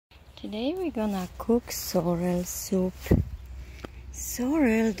Today we're gonna cook sorrel soup.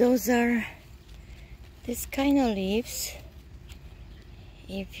 Sorrel, those are this kind of leaves.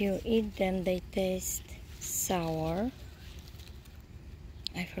 If you eat them, they taste sour.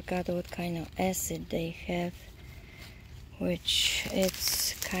 I forgot what kind of acid they have, which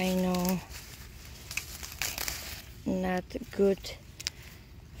it's kind of not good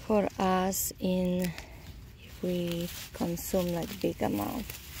for us if we consume like big amount.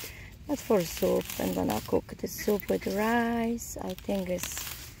 But for soup, I'm gonna cook the soup with rice. I think it's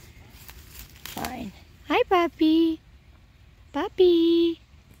fine. Hi, puppy. Puppy.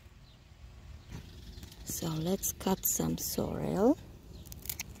 So let's cut some sorrel.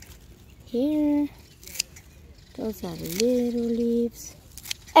 Here. Those are little leaves.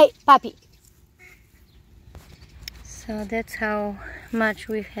 Hey, puppy. So that's how much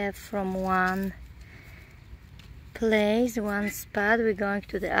we have from one place, one spot. We're going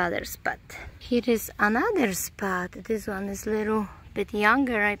to the other spot. Here is another spot. This one is a little bit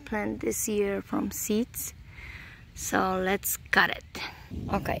younger. I planted this year from seeds. So let's cut it.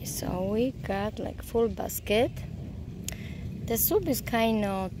 Okay, so we got like full basket. The soup is kind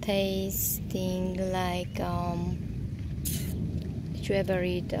of tasting like did you ever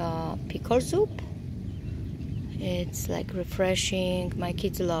eat pickle soup? It's like refreshing. My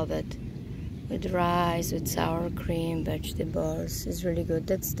kids love it. With rice, with sour cream, vegetables. It's really good.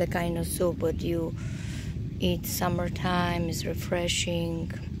 That's the kind of soup that you eat summertime. It's refreshing.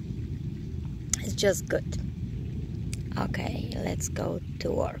 It's just good. Okay, let's go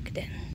to work then.